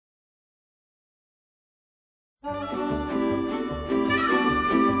So,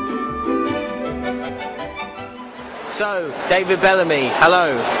 David Bellamy,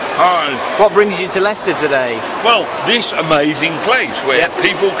 hello. Hi. What brings you to Leicester today? Well, this amazing place where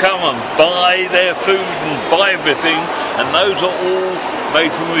people come and buy their food and buy everything, and those are all made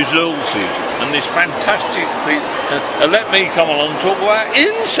from resources. And this fantastic thing. Let me come along and talk about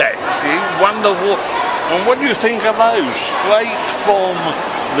insects. Wonderful. And what do you think of those? Straight from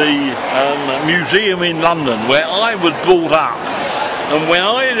the museum in London, where I was brought up. And when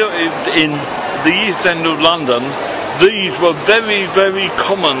I lived in the East End of London, these were very, very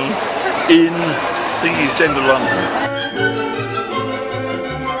common in the East End of London.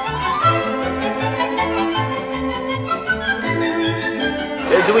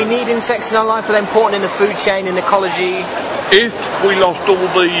 Do we need insects in our life? Are they important in the food chain, in ecology? If we lost all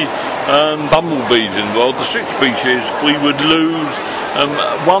the bumblebees in the world, the 6 species, we would lose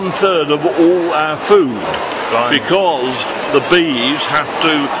 1/3 of all our food. Right. Because the bees have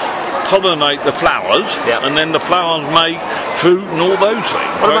to pollinate the flowers, and then the flowers make fruit and all those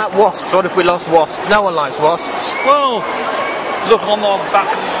things. What about wasps? What if we lost wasps? No one likes wasps. Well, look on the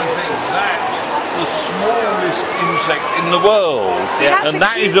back of my thing. That's the smallest insect in the world, and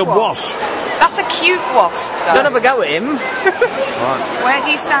that is a wasp. That's a cute wasp, though. Don't have a go at him. Right. Where do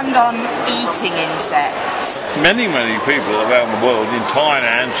you stand on eating insects? Many, many people around the world, in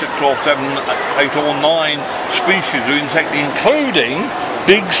Thailand, 6 or 7, 8 or 9 species of insect, including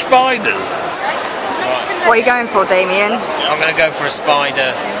big spiders. What are you going for, Damien? I'm going to go for a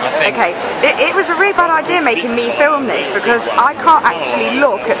spider, I think. Okay, it was a really bad idea making me film this because I can't actually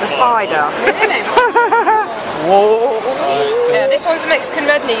look at the spider. Really? Whoa! Yeah, this one's a Mexican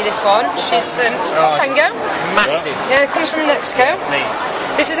red knee, this one. She's tango. Massive. Yeah, it comes from Mexico.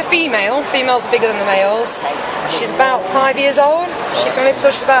 This is a female. Females are bigger than the males. She's about 5 years old. She can live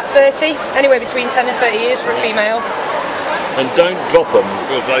till she's about 30. Anywhere between 10 and 30 years for a female. And don't drop them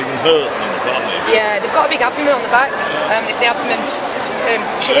because they can hurt them, can't they? Yeah, they've got a big abdomen on the back. If the abdomen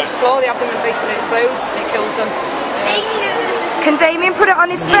she hits the floor, the abdomen basically explodes and it kills them. Can Damien put it on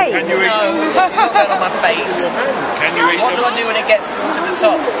his face? No, it's not going on my face. Can you eat What do I do when it gets to the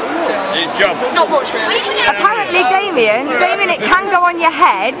top? It jumps. Not much really. Apparently, Damien, it can go on your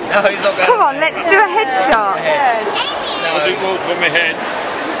head. No, he's not going. Come on, let's do a headshot. I think it goes from my head.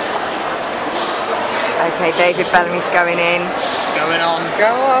 Okay, David Bellamy's going in. What's going on? Go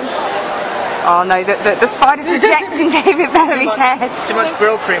on. Oh no, the spider's rejecting David Bellamy's head. Too much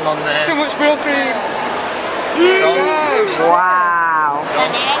brill cream on there. Too much brill cream. Wow. Go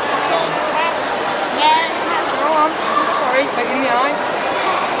on. Sorry, in the eye.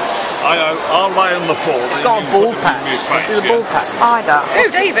 I'll lay on the floor. It's got a ball patch. This is a ball patch. Spider. Oh,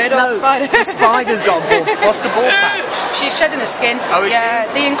 David, No, or the spider? the spider's got a ball. What's the ball patch? She's shedding the skin. Oh, is yeah,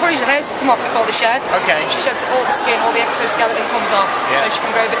 they encourage the hairs to come off before they shed. Okay. She sheds all the skin, all the exoskeleton comes off. Yeah. So she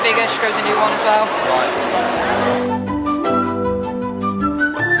can grow a bit bigger, she grows a new one as well. Right.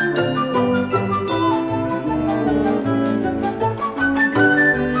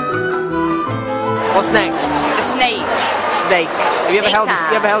 What's next? The snake. Snake. Have you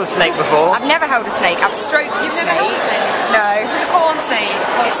ever held a snake before? I've never held a snake. I've stroked a snake. held a snake? No. A corn snake.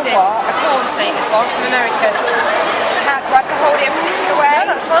 It's a what? A corn snake, this one, from America. How do I have to hold it a particular way?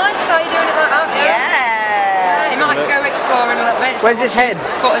 No, that's fine. Just how you're doing it like that. Yeah. You might go exploring a little bit. Where's his head?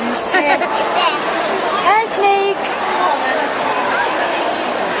 Buttons. Hi, snake.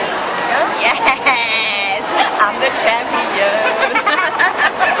 Yes. I'm the champion.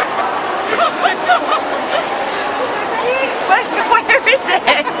 Where is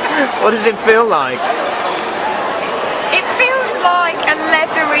it? What does it feel like? It feels like a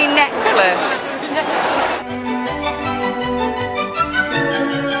leathery necklace.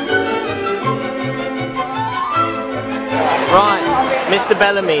 Right, Mr.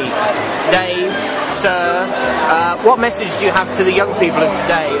 Bellamy, Dave, sir, what message do you have to the young people of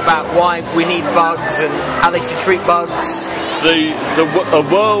today about why we need bugs and how they should treat bugs? A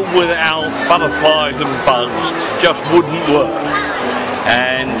world without butterflies and bugs just wouldn't work.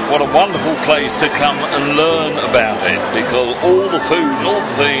 And what a wonderful place to come and learn about it, because all the food and all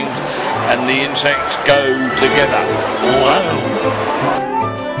the things and the insects go together. Wow.